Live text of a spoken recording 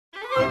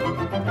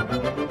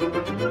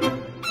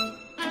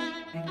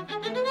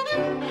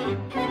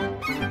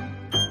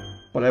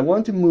But I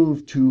want to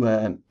move to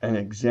an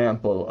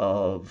example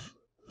of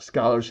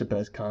scholarship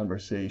as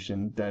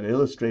conversation that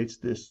illustrates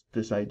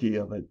this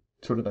idea of a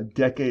sort of a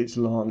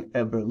decades-long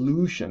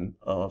evolution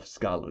of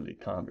scholarly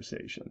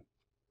conversation.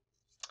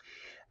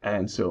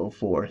 And so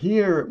for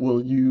here,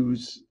 we'll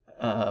use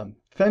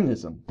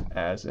feminism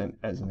as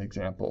an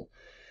example.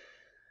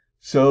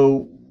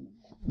 So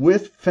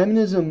with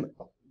feminism,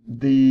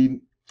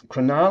 the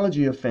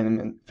chronology of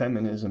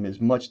feminism is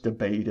much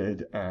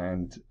debated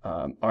and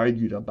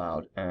argued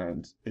about,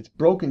 and it's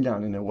broken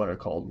down into what are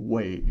called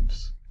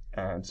waves.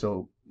 And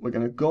so we're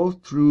going to go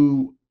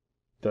through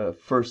the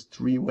first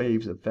three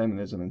waves of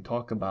feminism and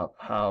talk about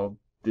how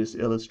this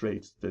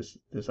illustrates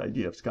this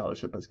idea of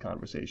scholarship as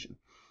conversation.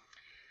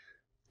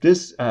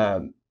 This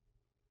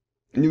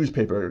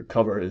newspaper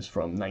cover is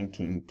from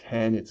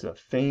 1910. It's a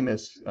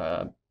famous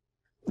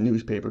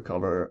newspaper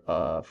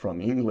cover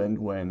from England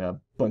when a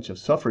bunch of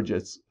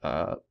suffragettes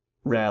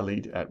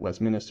rallied at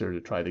Westminster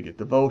to try to get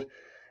the vote,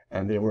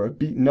 and they were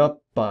beaten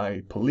up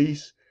by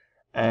police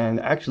and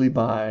actually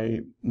by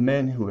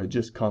men who had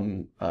just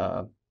come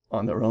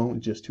on their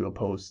own just to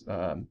oppose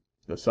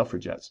the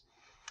suffragettes.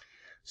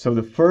 So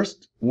the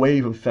first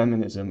wave of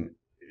feminism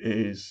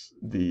is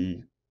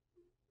the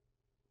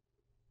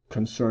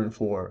concern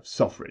for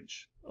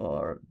suffrage,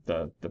 or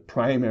the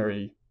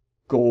primary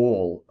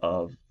goal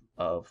of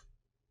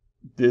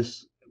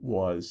this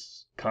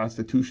was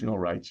constitutional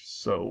rights,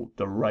 so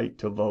the right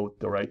to vote,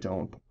 the right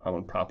to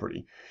own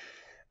property.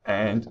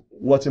 And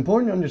what's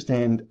important to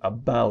understand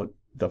about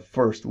the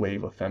first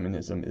wave of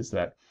feminism is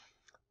that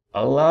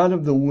a lot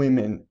of the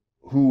women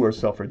who were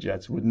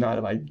suffragettes would not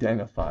have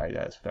identified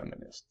as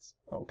feminists,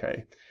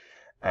 okay?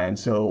 And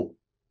so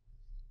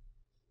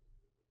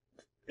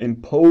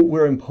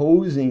we're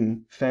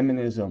imposing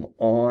feminism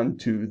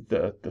onto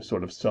the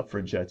sort of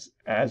suffragettes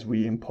as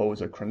we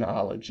impose a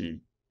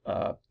chronology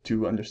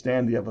to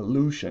understand the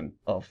evolution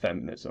of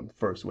feminism: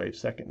 first wave,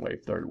 second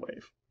wave, third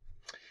wave.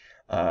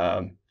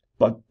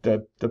 But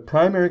the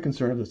primary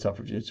concern of the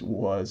suffragettes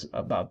was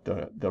about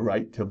the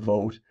right to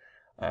vote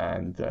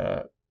and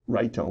the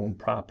right to own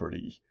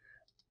property.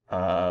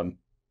 I'll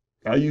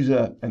use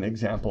an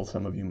example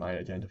some of you might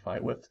identify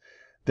with.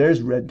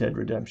 There's Red Dead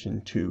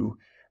Redemption 2,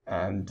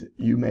 and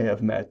you may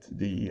have met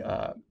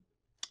the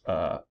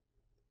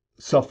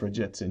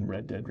suffragettes in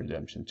Red Dead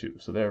Redemption 2.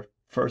 So they're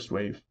first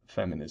wave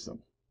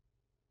feminism.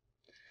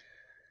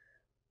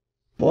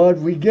 But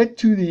we get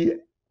to the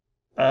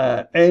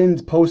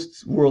end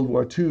post-World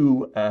War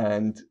II,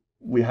 and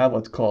we have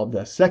what's called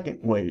the second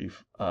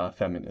wave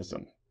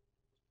feminism.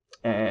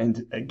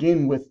 And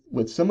again,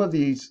 with some of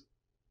these,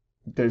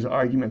 there's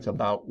arguments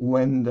about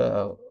when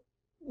the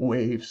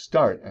waves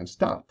start and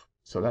stop.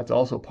 So that's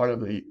also part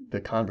of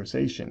the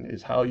conversation,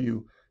 is how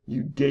you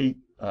date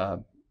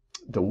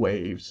the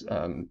waves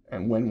and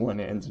when one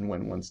ends and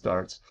when one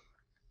starts.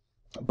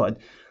 But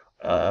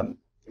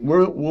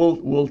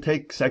we'll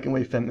take second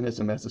wave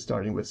feminism as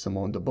starting with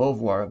Simone de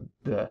Beauvoir,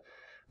 the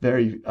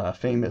very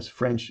famous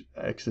French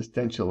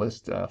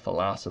existentialist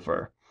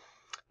philosopher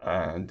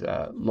and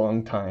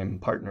longtime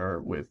partner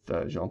with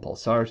Jean-Paul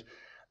Sartre.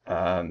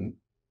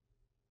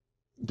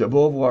 De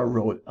Beauvoir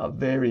wrote a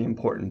very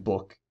important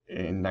book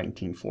in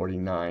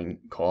 1949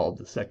 called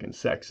The Second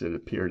Sex. It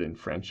appeared in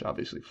French,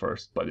 obviously,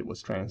 first, but it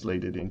was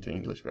translated into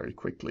English very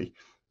quickly.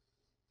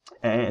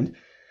 And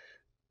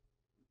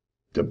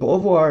de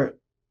Beauvoir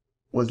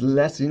was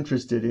less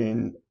interested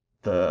in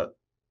the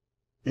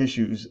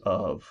issues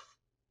of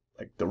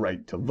like the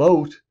right to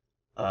vote,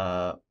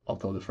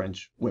 although the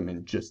French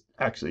women just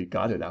actually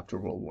got it after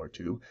World War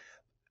II,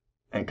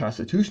 and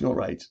constitutional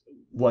rights.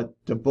 What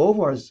de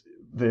Beauvoir's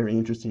very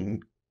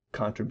interesting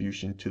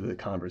contribution to the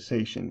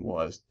conversation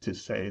was to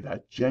say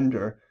that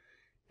gender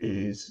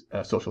is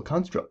a social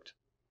construct.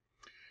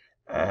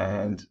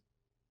 And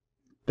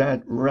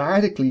that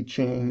radically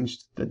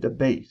changed the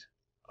debate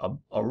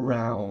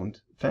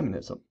around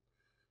feminism.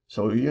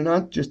 So you're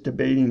not just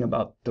debating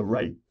about the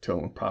right to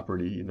own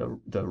property,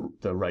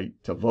 the right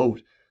to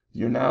vote.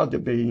 You're now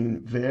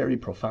debating very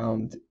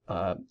profound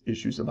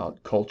issues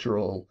about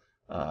cultural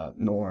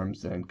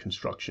norms and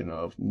construction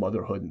of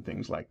motherhood and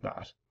things like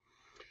that.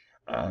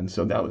 And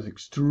so that was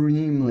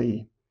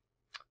extremely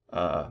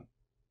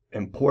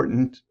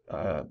important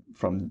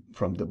from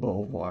de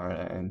Beauvoir,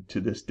 and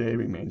to this day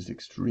remains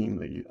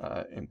extremely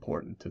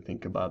important to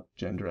think about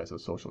gender as a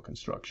social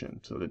construction.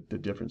 So the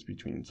difference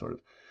between sort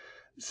of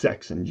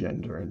sex and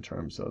gender in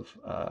terms of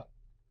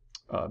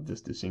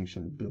this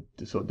distinction.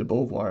 So de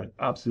Beauvoir,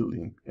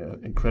 absolutely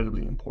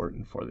incredibly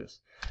important for this.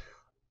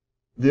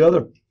 The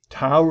other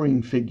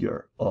towering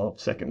figure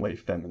of second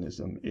wave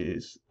feminism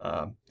is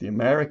the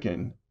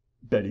American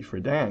Betty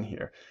Friedan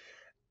here.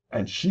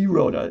 And she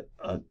wrote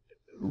a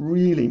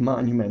really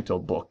monumental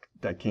book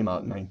that came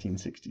out in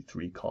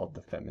 1963 called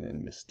The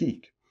Feminine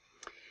Mystique.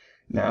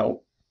 Now,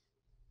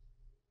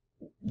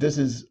 this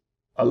is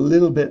a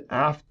little bit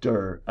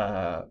after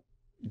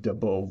de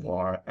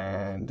Beauvoir,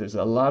 and there's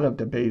a lot of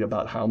debate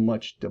about how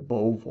much de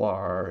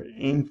Beauvoir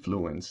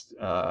influenced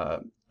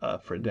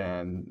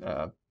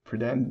Friedan.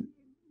 Friedan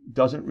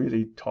doesn't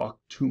really talk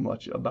too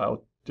much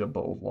about de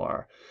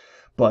Beauvoir,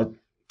 but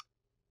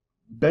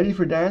Betty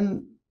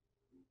Friedan,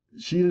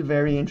 she did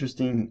very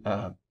interesting.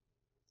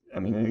 I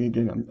mean,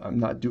 again, I'm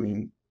not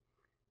doing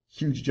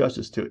huge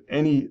justice to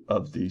any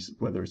of these,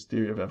 whether it's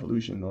theory of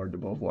evolution or de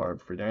Beauvoir or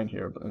Friedan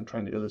here, but I'm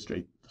trying to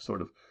illustrate the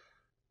sort of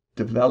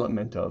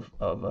development of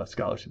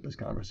scholarship as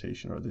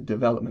conversation, or the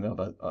development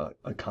of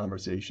a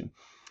conversation.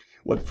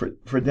 What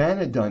Friedan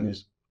had done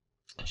is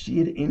she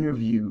had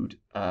interviewed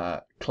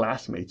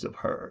classmates of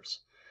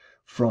hers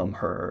from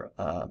her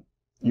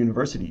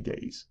university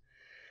days.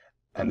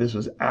 And this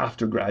was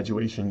after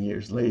graduation,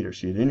 years later.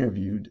 She had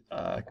interviewed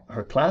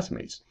her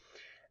classmates.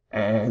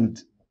 And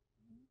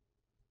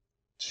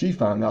she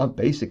found out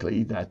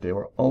basically that they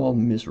were all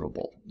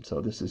miserable. So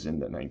this is in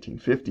the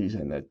 1950s,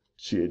 and that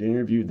she had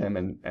interviewed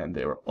them, and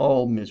they were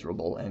all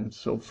miserable. And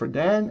so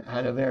Friedan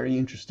had a very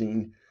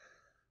interesting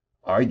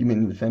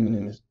argument in the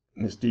Feminine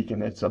Mystique,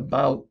 and it's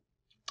about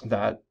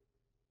that,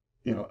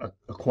 you know,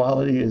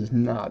 equality is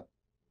not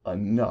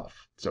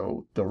enough.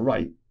 So the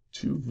right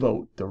to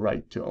vote, the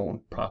right to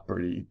own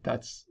property,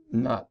 that's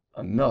not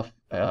enough.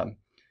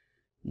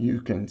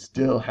 You can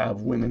still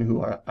have women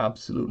who are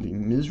absolutely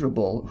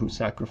miserable, who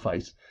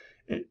sacrifice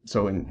it.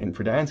 So in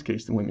Friedan's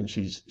case, the women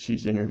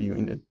she's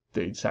interviewing,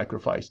 they'd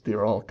sacrificed,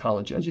 they're all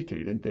college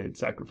educated, they'd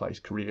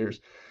sacrificed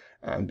careers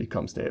and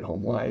become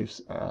stay-at-home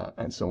wives,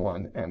 and so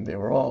on, and they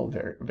were all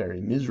very,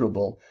 very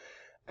miserable.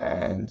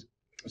 And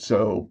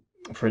so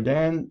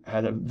Friedan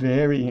had a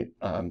very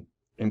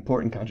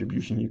important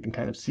contribution. You can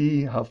kind of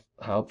see how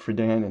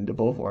Friedan and de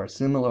Beauvoir are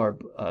similar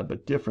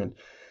but different,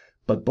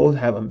 but both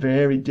have a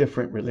very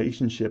different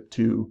relationship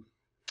to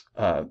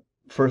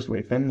first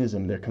wave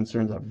feminism. Their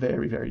concerns are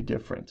very, very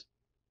different.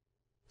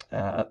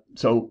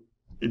 So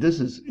this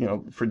is, you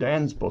know,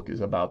 Friedan's book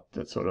is about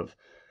the sort of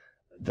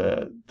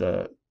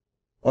the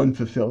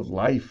unfulfilled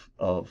life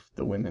of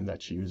the women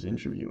that she was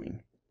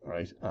interviewing,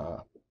 right?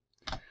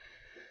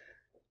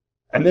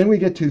 And then we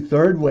get to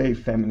third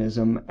wave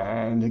feminism,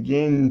 and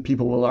again,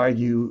 people will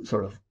argue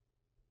sort of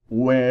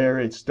where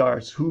it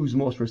starts, who's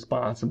most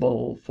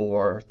responsible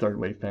for third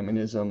wave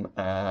feminism.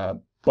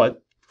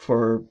 But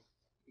for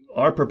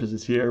our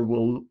purposes here,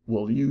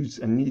 we'll use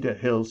Anita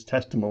Hill's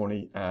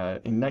testimony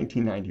in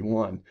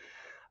 1991.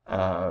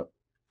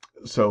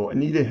 So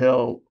Anita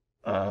Hill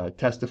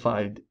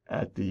testified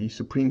at the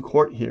Supreme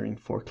Court hearing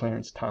for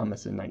Clarence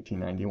Thomas in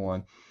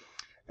 1991.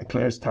 And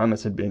Clarence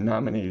Thomas had been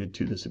nominated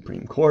to the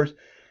Supreme Court,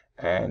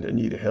 and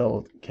Anita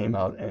Hill came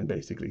out and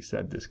basically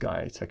said, this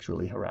guy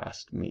sexually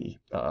harassed me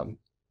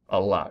a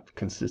lot,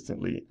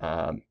 consistently.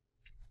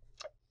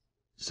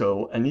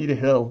 So Anita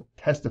Hill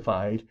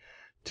testified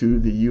to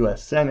the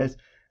U.S. Senate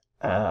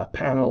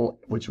panel,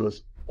 which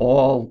was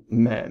all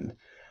men.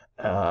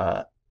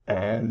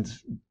 And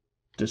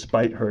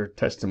despite her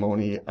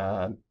testimony,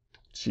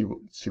 she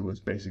was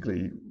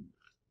basically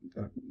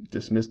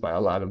dismissed by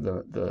a lot of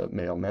the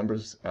male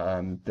members.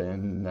 And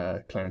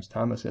then Clarence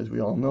Thomas, as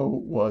we all know,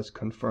 was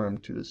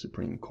confirmed to the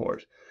Supreme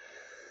Court.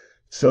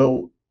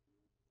 So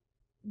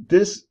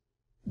this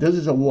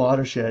is a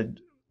watershed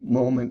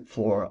moment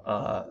for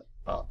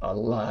a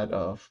lot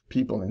of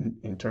people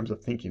in terms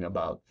of thinking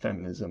about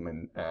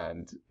feminism,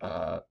 and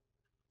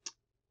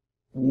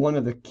one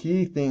of the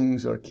key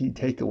things or key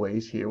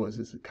takeaways here was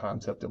this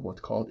concept of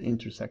what's called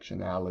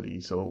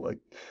intersectionality. So like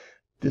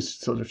this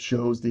sort of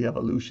shows the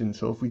evolution.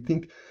 So if we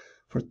think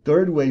for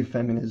third wave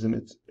feminism,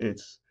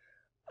 it's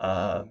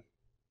about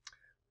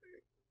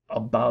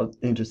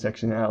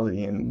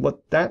intersectionality, and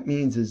what that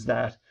means is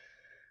that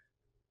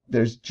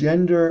there's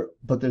gender,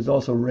 but there's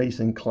also race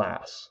and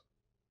class.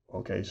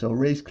 Okay, so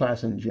race,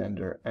 class, and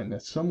gender, and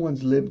that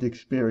someone's lived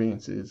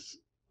experience is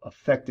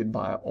affected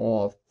by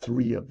all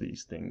three of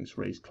these things,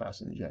 race,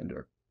 class, and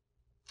gender.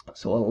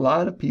 So a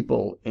lot of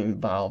people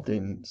involved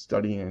in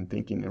studying and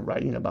thinking and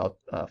writing about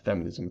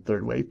feminism,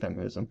 third wave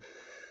feminism,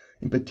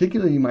 in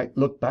particular, you might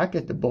look back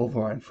at de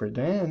Beauvoir and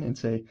Friedan and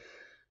say,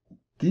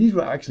 these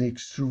were actually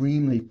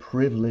extremely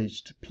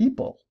privileged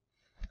people.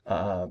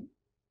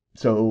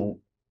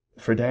 So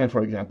Friedan,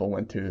 for example,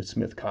 went to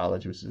Smith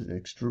College, which is an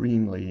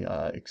extremely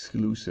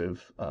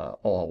exclusive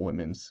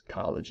all-women's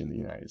college in the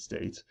United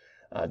States.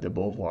 De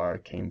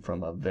Beauvoir came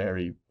from a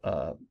very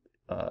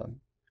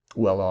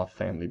well-off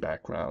family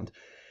background.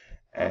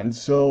 And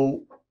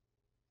so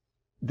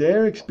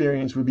their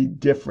experience would be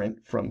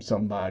different from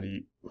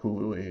somebody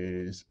who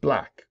is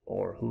black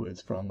or who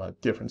is from a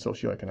different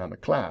socioeconomic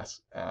class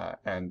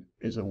and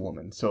is a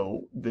woman.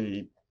 So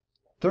the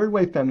third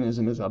wave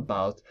feminism is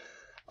about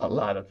a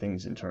lot of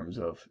things in terms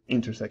of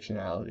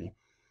intersectionality.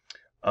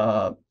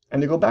 And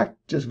to go back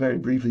just very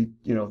briefly,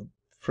 you know,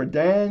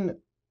 Friedan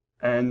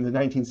and the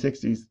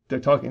 1960s,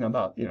 they're talking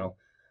about, you know,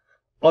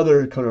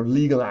 other kind of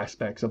legal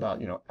aspects about,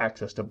 you know,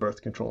 access to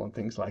birth control and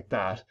things like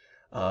that.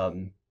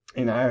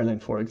 in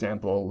Ireland, for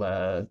example,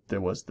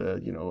 there was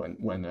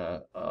when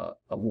a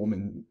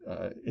woman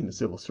in the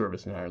civil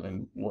service in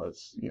Ireland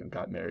was,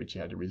 got married, she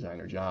had to resign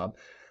her job.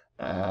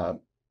 Uh,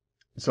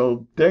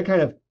 so they're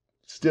kind of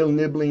still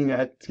nibbling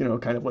at,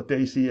 kind of what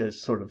they see as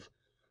sort of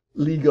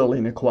legal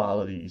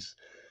inequalities,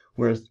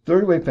 whereas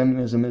third wave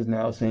feminism is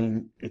now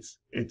saying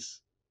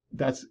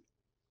that's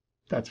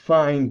that's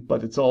fine,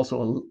 but it's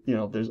also,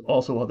 there's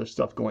also other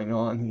stuff going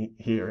on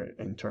here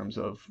in terms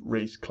of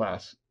race,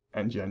 class,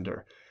 and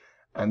gender.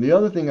 And the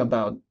other thing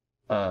about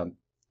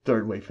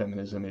third wave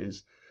feminism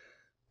is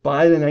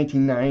by the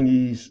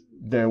 1990s,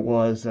 there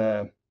was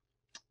a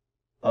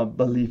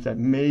belief that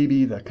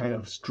maybe the kind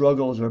of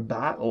struggles or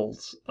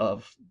battles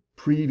of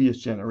previous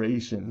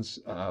generations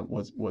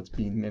was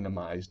being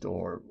minimized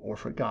or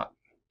forgotten.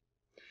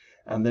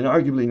 And then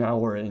arguably now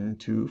we're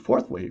into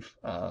fourth wave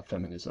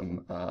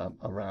feminism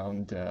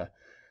around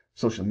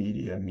social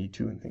media, Me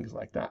Too, and things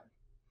like that.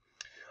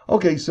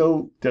 Okay,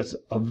 so that's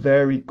a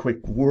very quick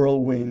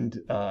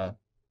whirlwind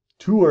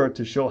tour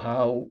to show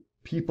how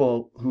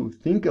people who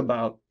think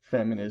about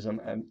feminism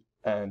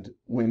and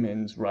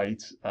women's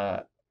rights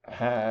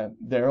have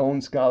their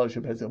own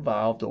scholarship has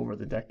evolved over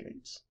the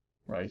decades,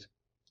 right?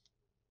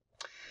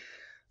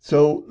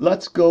 So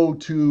let's go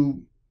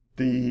to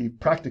the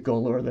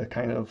practical or the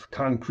kind of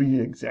concrete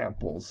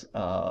examples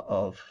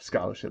of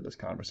scholarship as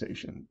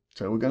conversation.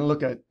 So we're going to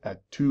look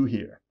at two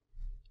here.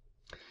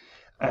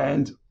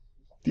 And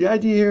the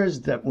idea here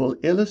is that we'll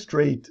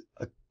illustrate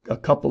a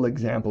couple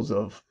examples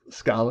of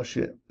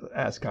scholarship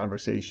as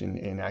conversation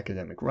in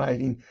academic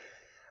writing.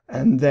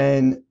 And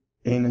then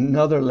in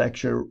another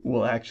lecture,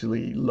 we'll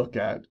actually look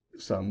at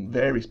some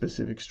very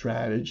specific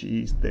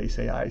strategies, they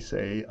say, I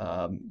say,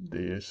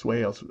 the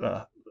Swales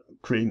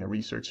creating a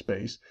research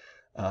space,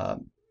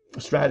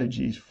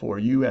 strategies for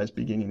you as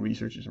beginning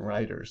researchers and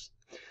writers.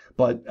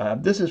 But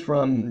this is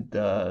from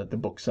the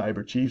book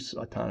Cyber Chiefs,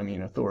 Autonomy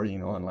and Authority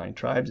in Online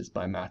Tribes. It's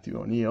by Matthew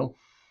O'Neill.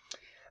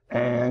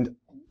 And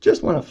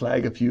just want to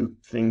flag a few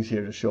things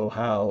here to show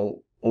how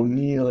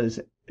O'Neill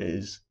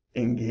is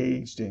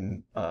engaged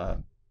in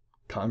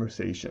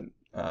conversation.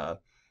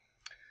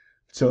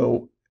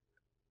 So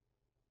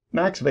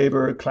Max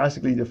Weber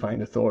classically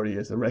defined authority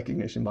as the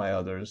recognition by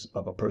others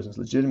of a person's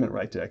legitimate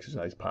right to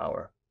exercise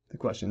power. The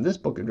question this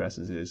book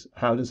addresses is,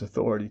 how does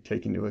authority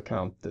take into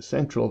account the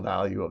central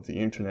value of the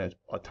internet,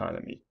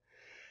 autonomy?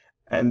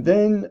 And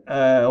then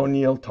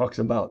O'Neill talks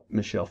about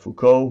Michel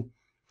Foucault.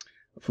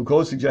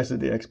 Foucault suggested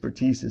that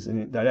expertise is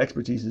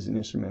an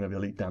instrument of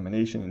elite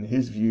domination. In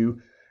his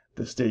view,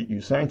 the state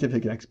used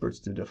scientific experts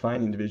to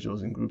define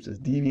individuals and groups as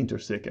deviant or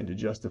sick and to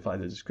justify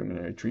the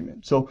discriminatory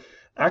treatment. So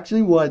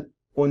actually what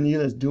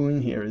O'Neill is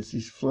doing here is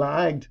he's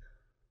flagged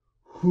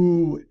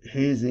who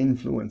his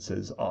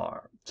influences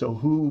are. So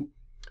who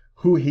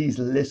he's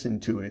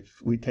listened to.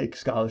 If we take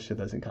scholarship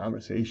as a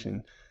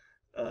conversation,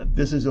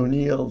 this is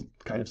O'Neill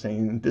kind of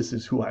saying, this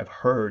is who I've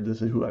heard,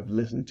 this is who I've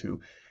listened to.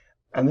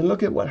 And then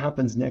look at what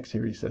happens next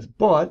here. He says,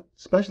 but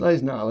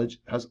specialized knowledge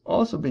has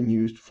also been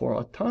used for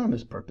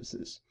autonomous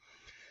purposes.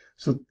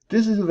 So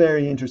this is a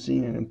very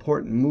interesting and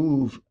important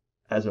move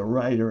as a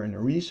writer and a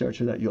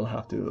researcher that you'll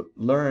have to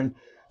learn.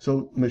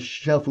 So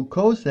Michel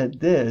Foucault said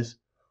this,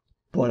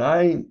 but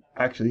I'm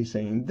actually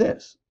saying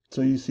this.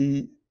 So you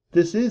see,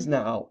 this is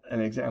now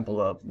an example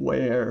of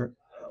where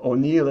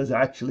O'Neill is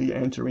actually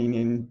entering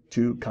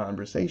into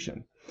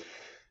conversation.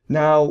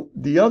 Now,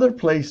 the other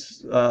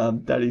place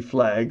that he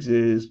flags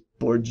is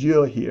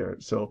Bourdieu here.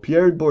 So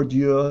Pierre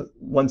Bourdieu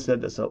once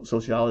said that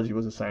sociology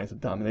was a science of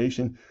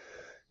domination.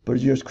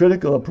 Bourdieu's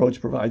critical approach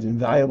provides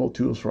invaluable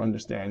tools for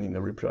understanding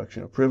the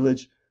reproduction of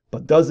privilege.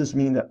 But does this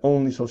mean that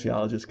only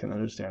sociologists can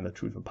understand the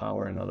truth of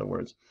power, in other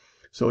words?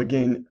 So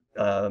again,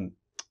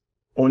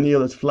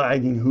 O'Neill is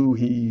flagging who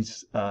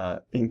he's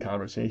in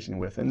conversation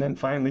with. And then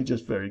finally,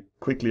 just very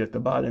quickly at the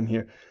bottom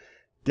here,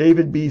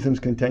 David Beetham's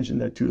contention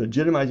that two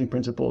legitimizing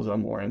principles are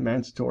more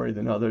emancipatory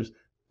than others.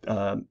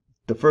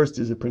 The first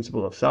is a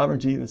principle of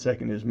sovereignty, and the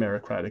second is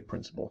meritocratic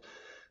principle.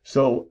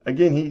 So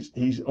again,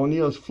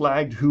 O'Neill's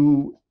flagged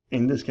who,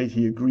 in this case,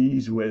 he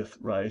agrees with,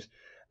 right?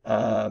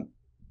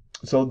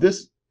 So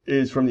this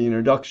is from the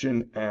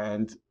introduction,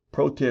 and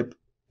pro tip,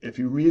 if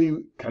you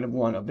really kind of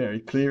want a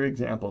very clear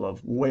example of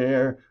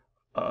where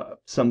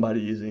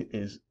somebody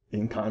is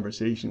in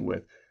conversation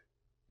with,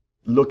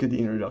 look at the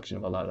introduction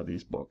of a lot of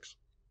these books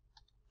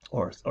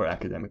or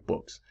academic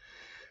books.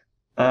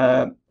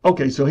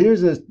 Okay, so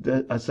here's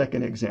a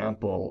second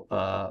example.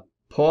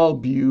 Paul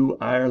Bew,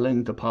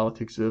 Ireland, The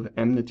Politics of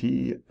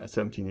Enmity,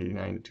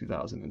 1789 to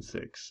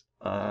 2006.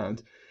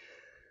 And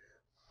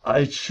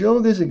I show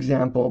this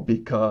example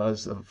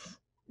because of,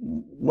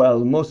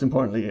 well, most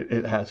importantly,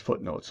 it has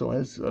footnotes. So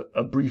as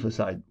a brief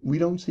aside, we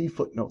don't see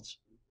footnotes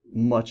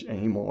much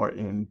anymore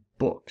in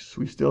books.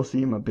 We still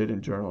see them a bit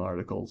in journal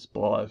articles,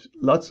 but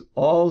let's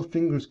all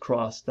fingers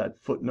crossed that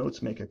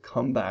footnotes make a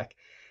comeback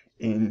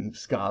in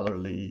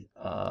scholarly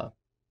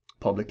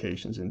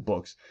publications in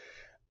books.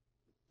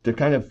 They're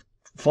kind of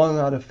fallen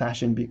out of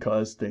fashion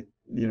because they,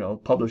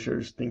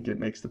 publishers think it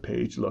makes the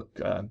page look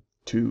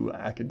too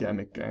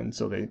academic, and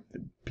so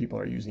people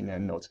are using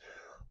endnotes.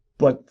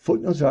 But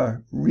footnotes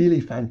are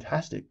really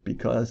fantastic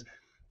because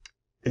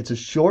it's a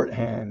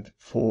shorthand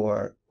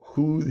for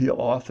who the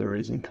author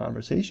is in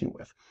conversation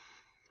with.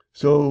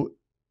 So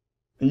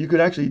you could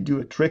actually do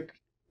a trick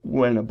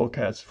when a book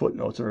has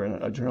footnotes, or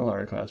a journal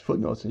article has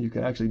footnotes, and you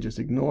can actually just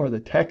ignore the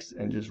text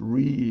and just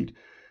read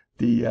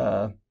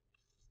the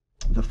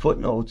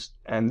footnotes,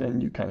 and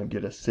then you kind of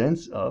get a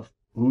sense of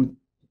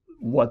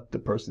what the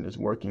person is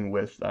working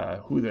with,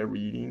 who they're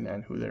reading,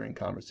 and who they're in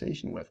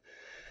conversation with.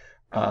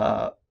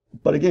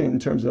 But again, in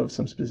terms of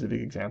some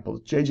specific examples,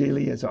 J.J.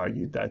 Lee has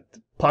argued that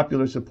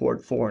popular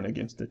support for and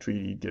against the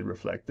treaty did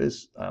reflect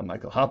this.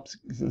 Michael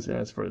Hopkinson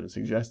has further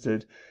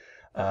suggested,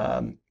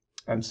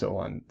 and so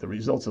on. The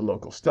results of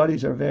local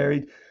studies are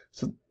varied.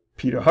 So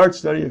Peter Hart's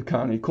study of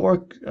County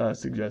Cork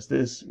suggests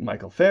this.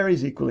 Michael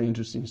Ferry's equally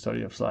interesting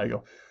study of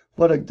Sligo.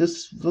 But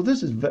this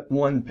is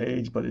one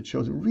page, but it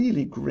shows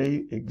really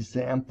great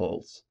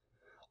examples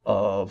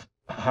of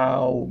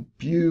how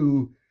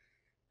Bew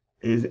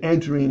is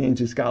entering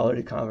into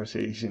scholarly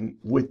conversation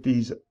with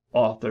these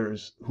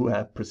authors who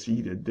have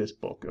preceded this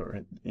book,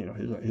 or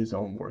his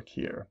own work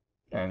here.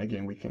 And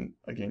again,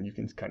 you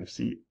can kind of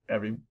see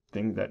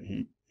everything that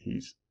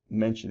he's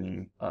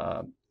mentioning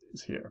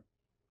is here.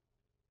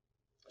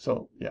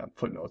 So yeah,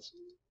 footnotes.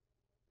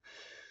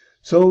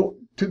 So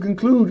to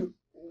conclude,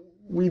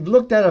 we've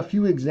looked at a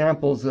few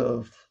examples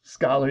of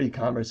scholarly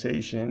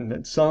conversation,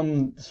 and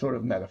some sort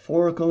of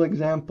metaphorical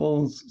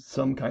examples,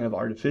 some kind of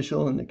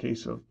artificial in the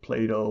case of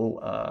Plato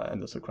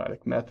and the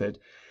Socratic method.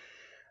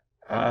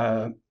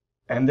 And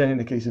then in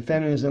the case of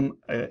feminism,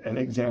 an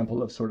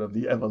example of sort of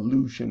the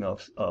evolution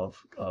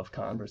of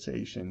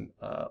conversation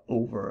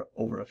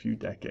over a few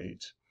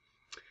decades.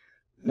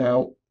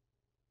 Now,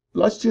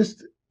 let's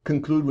just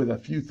conclude with a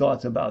few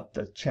thoughts about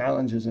the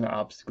challenges and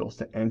obstacles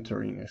to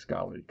entering a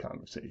scholarly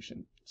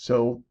conversation.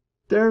 So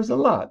there's a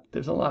lot.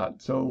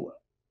 So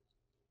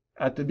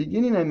at the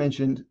beginning, I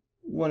mentioned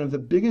one of the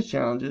biggest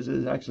challenges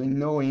is actually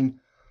knowing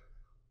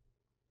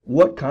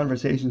what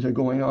conversations are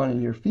going on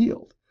in your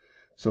field.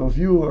 So if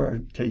you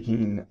are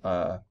taking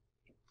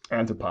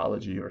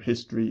anthropology or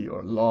history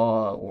or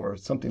law or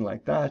something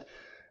like that,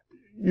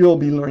 you'll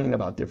be learning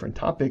about different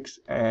topics,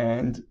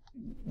 and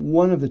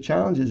one of the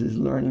challenges is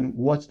learning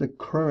what's the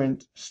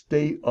current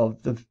state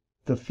of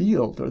the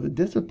field or the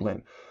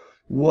discipline.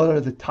 What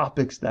are the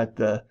topics that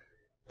the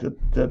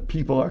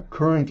people are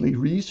currently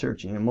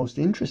researching and most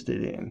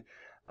interested in?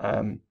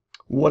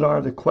 What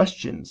are the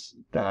questions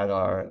that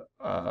are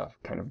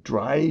kind of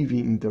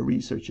driving the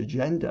research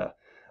agenda?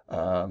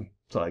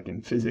 So like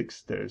in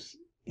physics, there's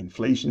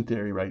inflation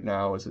theory right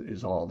now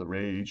is all the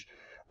rage.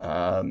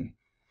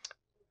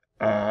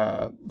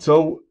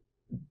 So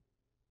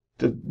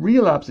the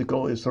real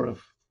obstacle is sort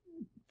of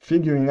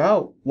figuring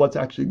out what's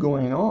actually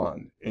going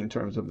on in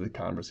terms of the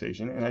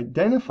conversation and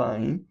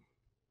identifying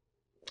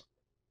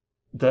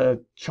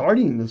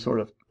charting the sort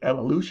of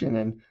evolution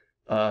and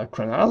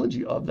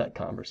chronology of that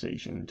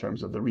conversation in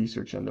terms of the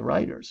research and the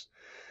writers.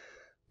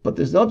 But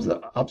there's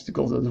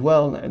obstacles as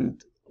well,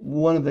 and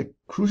one of the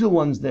crucial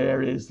ones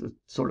there is the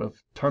sort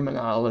of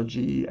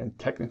terminology and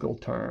technical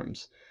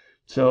terms.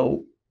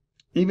 So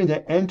even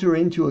to enter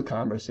into a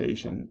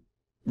conversation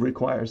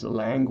requires a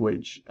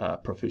language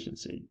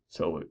proficiency.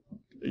 So,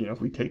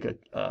 if we take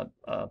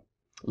a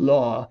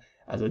law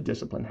as a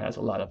discipline, has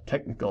a lot of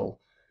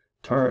technical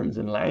terms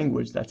and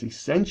language that's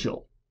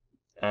essential.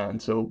 And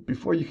so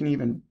before you can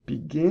even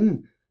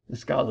begin the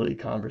scholarly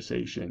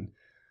conversation,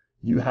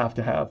 you have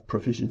to have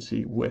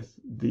proficiency with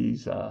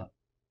these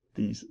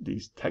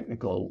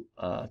technical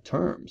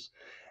terms,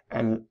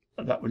 and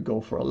that would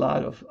go for a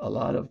lot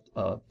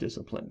of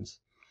disciplines.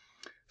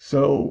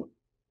 So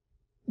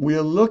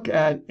we'll look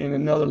at in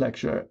another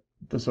lecture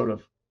the sort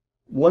of,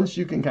 once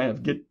you can kind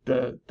of get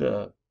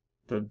the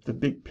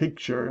big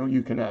picture,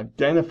 you can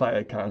identify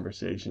a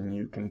conversation,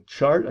 you can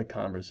chart a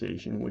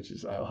conversation, which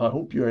is, I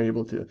hope you're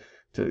able to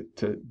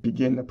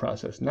begin the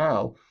process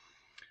now.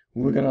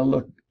 We're going to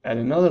look at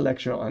another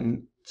lecture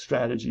on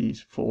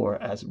strategies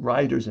for, as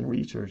writers and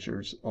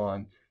researchers,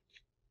 on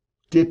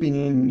dipping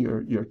in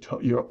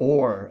your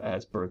oar,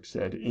 as Burke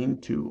said,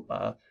 into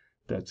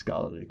that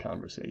scholarly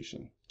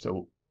conversation.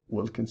 So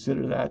we'll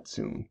consider that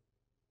soon.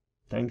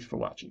 Thanks for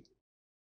watching.